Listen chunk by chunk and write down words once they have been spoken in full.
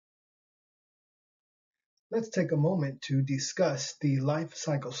Let's take a moment to discuss the life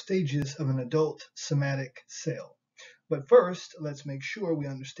cycle stages of an adult somatic cell. But first, let's make sure we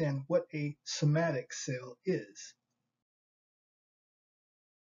understand what a somatic cell is.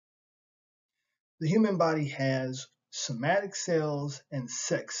 The human body has somatic cells and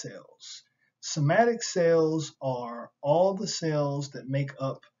sex cells. Somatic cells are all the cells that make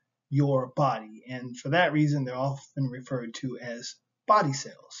up your body, and for that reason, they're often referred to as body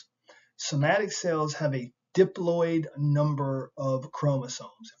cells. Somatic cells have a diploid number of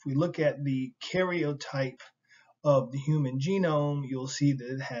chromosomes. If we look at the karyotype of the human genome, you'll see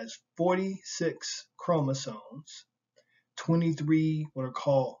that it has 46 chromosomes, 23 what are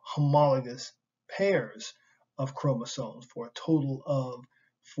called homologous pairs of chromosomes for a total of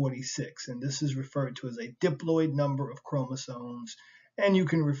 46. And this is referred to as a diploid number of chromosomes. And you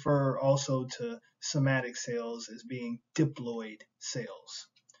can refer also to somatic cells as being diploid cells.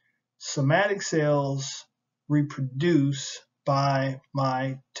 Somatic cells reproduce by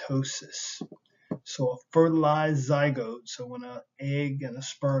mitosis. So a fertilized zygote, so when an egg and a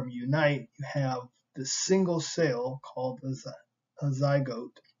sperm unite, you have the single cell called a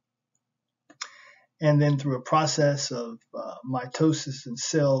zygote. And then through a process of mitosis and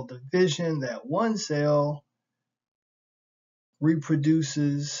cell division, that one cell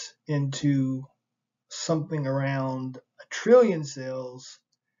reproduces into something around 1 trillion cells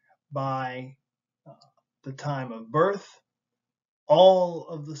by the time of birth. All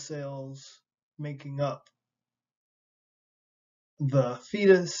of the cells making up the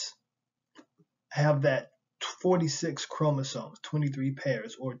fetus have that 46 chromosomes, 23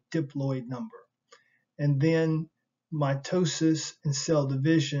 pairs, or diploid number. And then mitosis and cell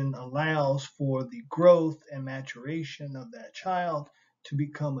division allows for the growth and maturation of that child to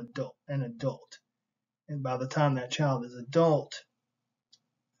become an adult. And by the time that child is adult,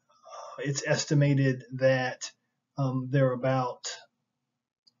 it's estimated that there are about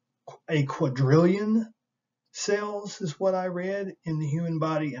a quadrillion cells is what I read in the human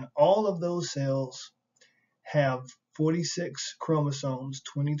body, and all of those cells have 46 chromosomes,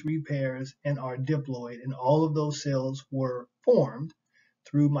 23 pairs, and are diploid, and all of those cells were formed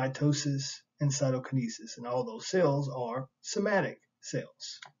through mitosis and cytokinesis, and all those cells are somatic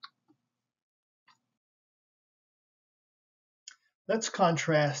cells. Let's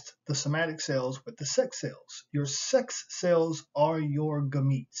contrast the somatic cells with the sex cells. Your sex cells are your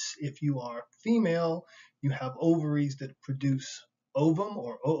gametes. If you are female, you have ovaries that produce ovum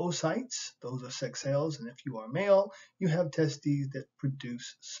or oocytes. Those are sex cells. And if you are male, you have testes that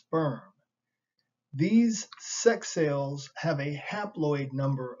produce sperm. These sex cells have a haploid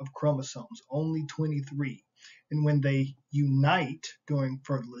number of chromosomes, only 23. And when they unite during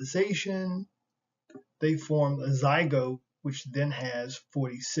fertilization, they form a zygote, which then has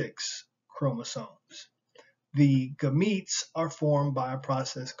 46 chromosomes. The gametes are formed by a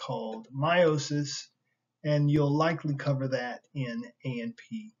process called meiosis, and you'll likely cover that in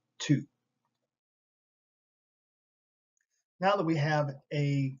A&P 2. Now that we have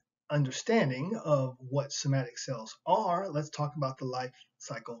a understanding of what somatic cells are, let's talk about the life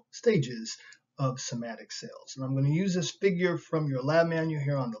cycle stages of somatic cells. And I'm going to use this figure from your lab manual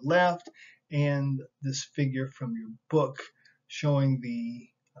here on the left, and this figure from your book showing the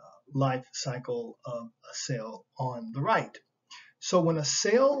life cycle of a cell on the right. So when a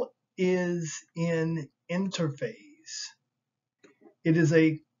cell is in interphase, it is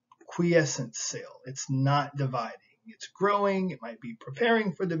a quiescent cell. It's not dividing. It's growing. It might be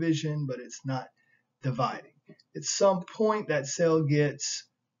preparing for division, but it's not dividing. At some point, that cell gets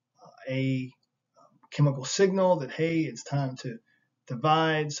a chemical signal that, hey, it's time to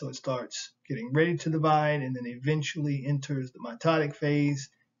divide, so it starts getting ready to divide, and then eventually enters the mitotic phase,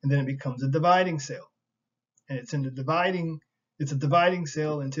 and then it becomes a dividing cell. And it's a dividing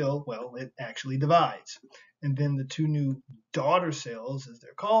cell until, well, it actually divides. And then the two new daughter cells, as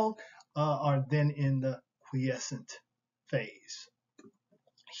they're called, are then in the quiescent phase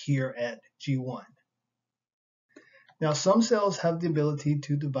here at G1. Now, some cells have the ability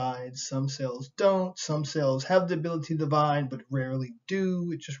to divide, some cells don't. Some cells have the ability to divide, but rarely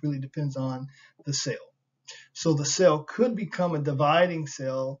do. It just really depends on the cell. So the cell could become a dividing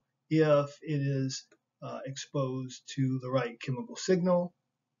cell if it is exposed to the right chemical signal.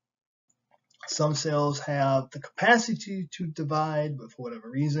 Some cells have the capacity to divide, but for whatever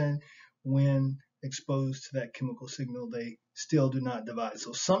reason, when exposed to that chemical signal, they still do not divide.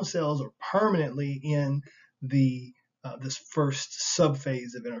 So some cells are permanently in the this first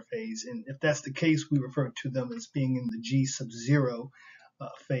subphase of interphase, and if that's the case, we refer to them as being in the G sub 0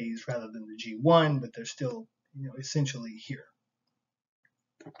 phase rather than the G1, but they're still, essentially here.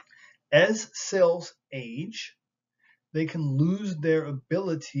 As cells age, they can lose their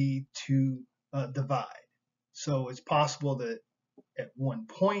ability to divide. So it's possible that at one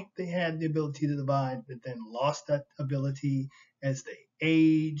point they had the ability to divide, but then lost that ability as they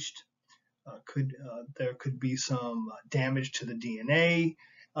aged. There could be some damage to the DNA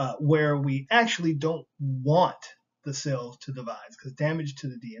where we actually don't want the cells to divide, because damage to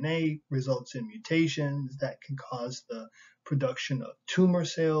the DNA results in mutations that can cause the production of tumor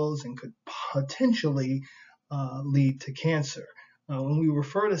cells and could potentially lead to cancer. When we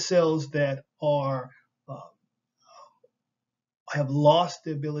refer to cells that have lost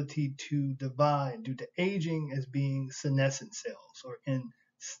the ability to divide due to aging as being senescent cells, or in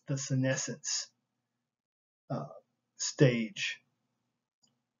the senescence stage.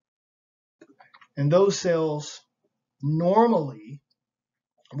 And those cells normally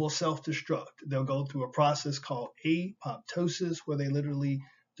will self-destruct. They'll go through a process called apoptosis, where they literally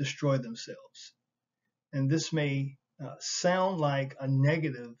destroy themselves. And this may sound like a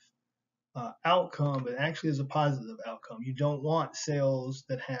negative outcome, but actually is a positive outcome. You don't want cells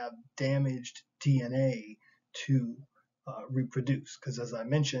that have damaged DNA to reproduce, because as I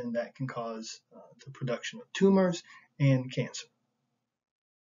mentioned, that can cause the production of tumors and cancer.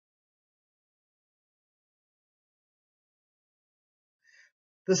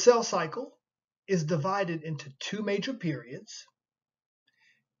 The cell cycle is divided into two major periods.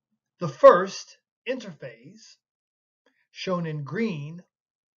 The first, interphase, shown in green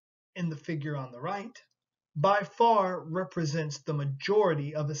in the figure on the right, by far represents the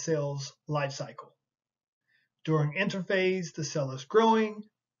majority of a cell's life cycle. During interphase, the cell is growing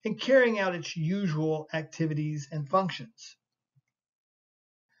and carrying out its usual activities and functions.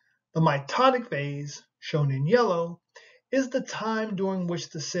 The mitotic phase, shown in yellow, is the time during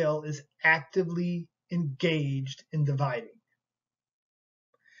which the cell is actively engaged in dividing.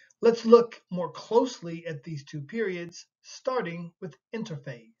 Let's look more closely at these two periods, starting with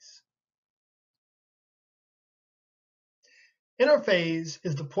interphase. Interphase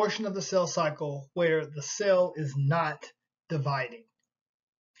is the portion of the cell cycle where the cell is not dividing.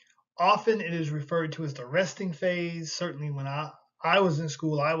 Often it is referred to as the resting phase. Certainly when I was in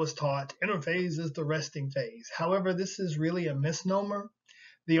school, I was taught interphase is the resting phase. However, this is really a misnomer.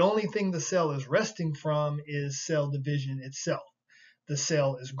 The only thing the cell is resting from is cell division itself. The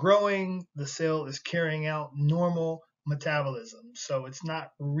cell is growing, the cell is carrying out normal metabolism, so it's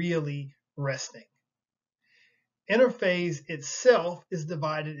not really resting. Interphase itself is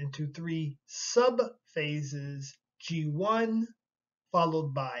divided into three subphases: G1,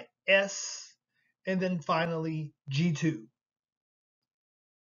 followed by S, and then finally G2.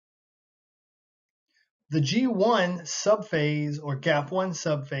 The G1 subphase, or gap1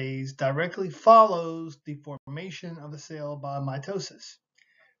 subphase, directly follows the formation of a cell by mitosis.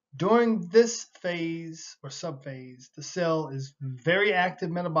 During this phase or subphase, the cell is very active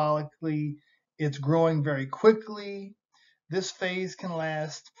metabolically. It's growing very quickly. This phase can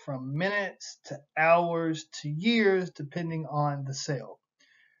last from minutes to hours to years, depending on the cell.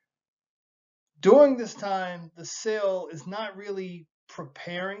 During this time, the cell is not really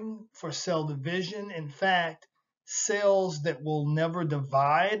preparing for cell division. In fact, cells that will never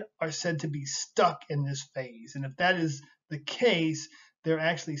divide are said to be stuck in this phase. And if that is the case, they're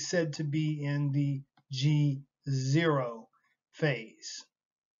actually said to be in the G0 phase.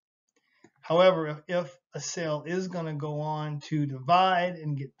 However, if a cell is going to go on to divide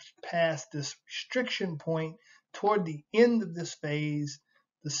and get past this restriction point, toward the end of this phase,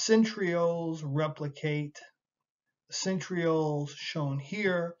 the centrioles replicate. The centrioles shown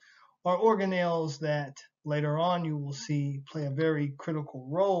here are organelles that later on you will see play a very critical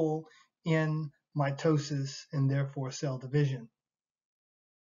role in mitosis and therefore cell division.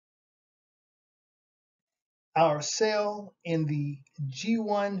 Our cell in the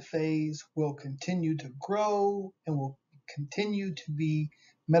G1 phase will continue to grow and will continue to be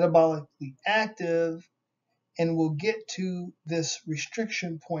metabolically active, and will get to this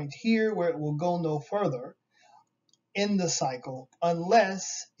restriction point here where it will go no further in the cycle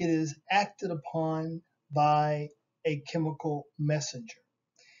unless it is acted upon by a chemical messenger.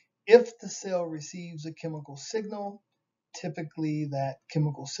 If the cell receives a chemical signal, typically that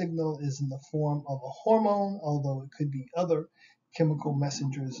chemical signal is in the form of a hormone, although it could be other chemical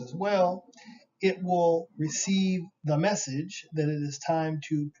messengers as well, it will receive the message that it is time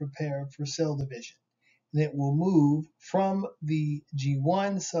to prepare for cell division. And it will move from the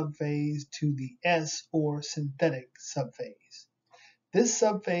G1 subphase to the S, or synthetic subphase. This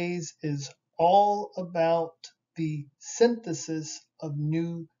subphase is all about the synthesis of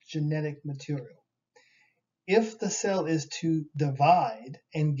new genetic material. If the cell is to divide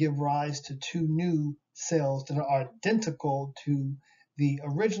and give rise to two new cells that are identical to the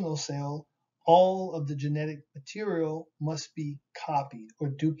original cell, all of the genetic material must be copied or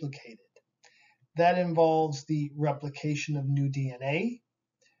duplicated. That involves the replication of new DNA.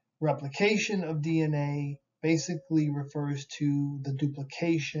 Replication of DNA basically refers to the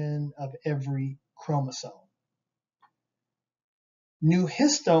duplication of every chromosome. New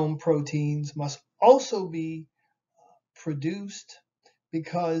histone proteins must also be produced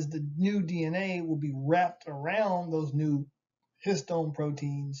because the new DNA will be wrapped around those new histone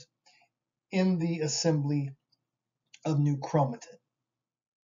proteins in the assembly of new chromatin.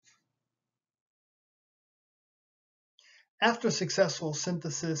 After successful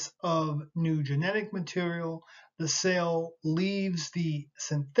synthesis of new genetic material, the cell leaves the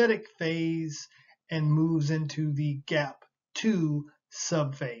synthetic phase and moves into the gap2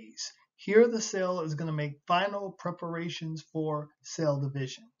 subphase. Here the cell is going to make final preparations for cell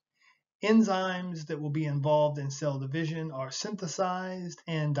division. Enzymes that will be involved in cell division are synthesized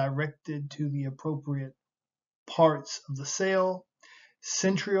and directed to the appropriate parts of the cell.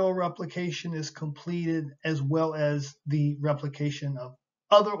 Centriole replication is completed, as well as the replication of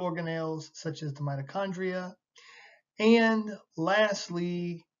other organelles such as the mitochondria. And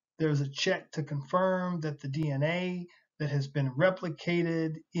lastly, there's a check to confirm that the DNA that has been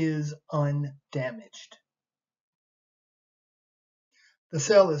replicated is undamaged. The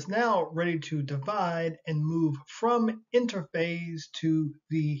cell is now ready to divide and move from interphase to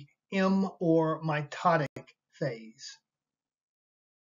the M or mitotic phase.